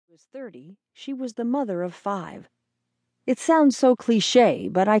Was 30, she was the mother of 5. "It sounds so cliché,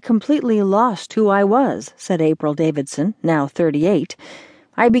 but I completely lost who I was," said April Davidson, now 38.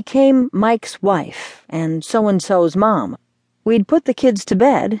 "I became Mike's wife and so-and-so's mom. We'd put the kids to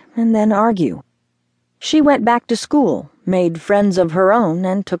bed and then argue. She went back to school, made friends of her own,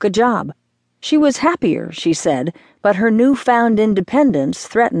 and took a job. She was happier, she said, but her newfound independence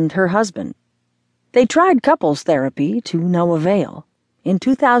threatened her husband. They tried couples therapy to no avail. In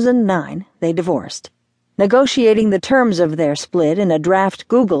 2009, they divorced, negotiating the terms of their split in a draft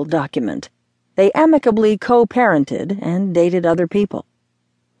Google document. They amicably co-parented and dated other people.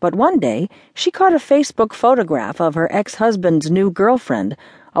 But one day, she caught a Facebook photograph of her ex-husband's new girlfriend,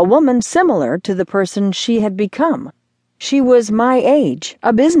 a woman similar to the person she had become. She was my age,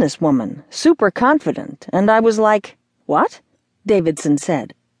 a businesswoman, super confident, and I was like, "What?" Davidson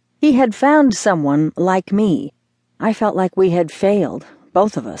said. He had found someone like me. I felt like we had failed,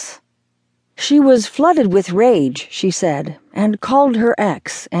 both of us. She was flooded with rage, she said, and called her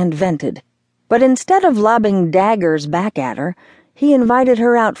ex and vented. But instead of lobbing daggers back at her, he invited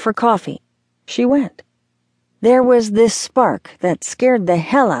her out for coffee. She went. "There was this spark that scared the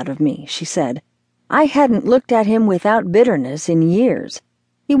hell out of me," she said. "I hadn't looked at him without bitterness in years."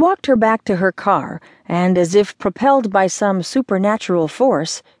 He walked her back to her car, and as if propelled by some supernatural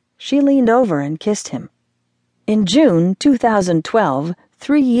force, she leaned over and kissed him. In June 2012,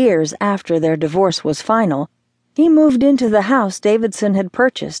 3 years after their divorce was final, he moved into the house Davidson had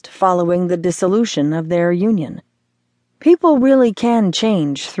purchased following the dissolution of their union. "People really can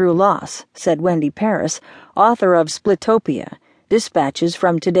change through loss," said Wendy Paris, author of Splitopia, Dispatches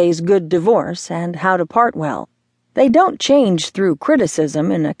from Today's Good Divorce and How to Part Well. "They don't change through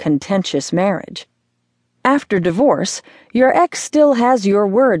criticism in a contentious marriage." "After divorce, your ex still has your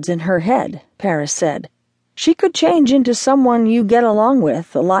words in her head," Paris said. "She could change into someone you get along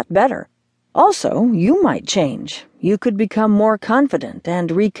with a lot better. Also, you might change. You could become more confident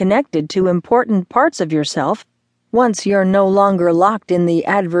and reconnected to important parts of yourself once you're no longer locked in the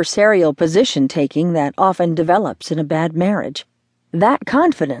adversarial position-taking that often develops in a bad marriage. That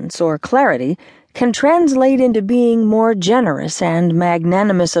confidence or clarity can translate into being more generous and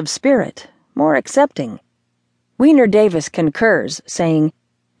magnanimous of spirit, more accepting." Weiner Davis concurs, saying,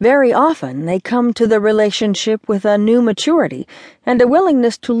 "Very often they come to the relationship with a new maturity and a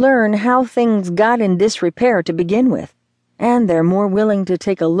willingness to learn how things got in disrepair to begin with, and they're more willing to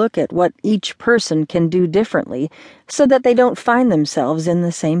take a look at what each person can do differently so that they don't find themselves in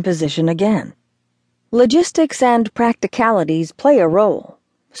the same position again. Logistics and practicalities play a role.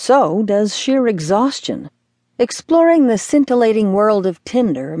 So does sheer exhaustion. Exploring the scintillating world of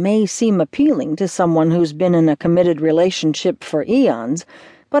Tinder may seem appealing to someone who's been in a committed relationship for eons,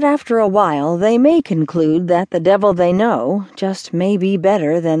 but after a while they may conclude that the devil they know just may be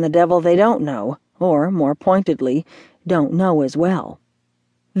better than the devil they don't know, or, more pointedly, don't know as well.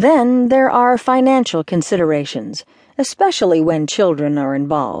 Then there are financial considerations, especially when children are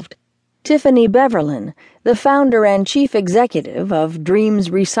involved. Tiffany Beverlin, the founder and chief executive of Dreams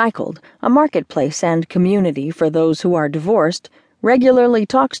Recycled, a marketplace and community for those who are divorced, regularly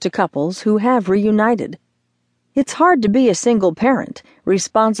talks to couples who have reunited. "It's hard to be a single parent,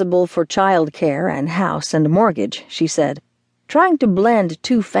 responsible for child care and house and mortgage," she said. "Trying to blend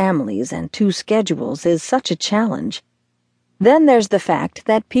 2 families and 2 schedules is such a challenge. Then there's the fact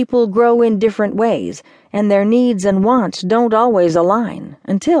that people grow in different ways, and their needs and wants don't always align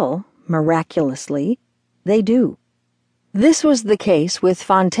until, miraculously, they do." This was the case with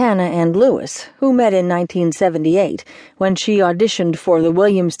Fontana and Lewis, who met in 1978 when she auditioned for the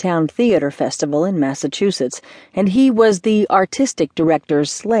Williamstown Theater Festival in Massachusetts, and he was the artistic director's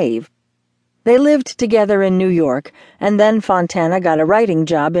slave. They lived together in New York, and then Fontana got a writing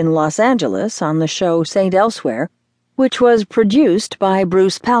job in Los Angeles on the show St. Elsewhere, which was produced by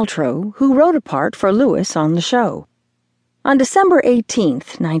Bruce Paltrow, who wrote a part for Lewis on the show. On December 18,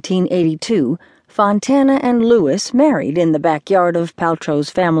 1982, Fontana and Lewis married in the backyard of Paltrow's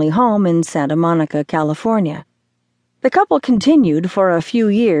family home in Santa Monica, California. The couple continued for a few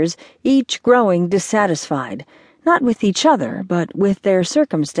years, each growing dissatisfied, not with each other, but with their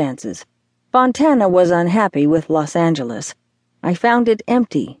circumstances. Fontana was unhappy with Los Angeles. "I found it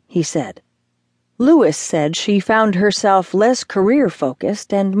empty," he said. Lewis said she found herself less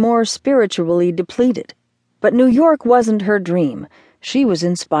career-focused and more spiritually depleted. But New York wasn't her dream. She was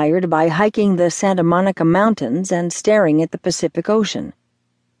inspired by hiking the Santa Monica Mountains and staring at the Pacific Ocean.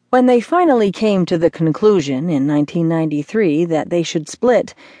 When they finally came to the conclusion in 1993 that they should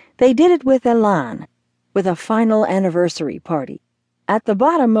split, they did it with Ellin, with a final anniversary party. At the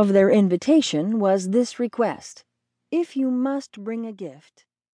bottom of their invitation was this request: "If you must bring a gift..."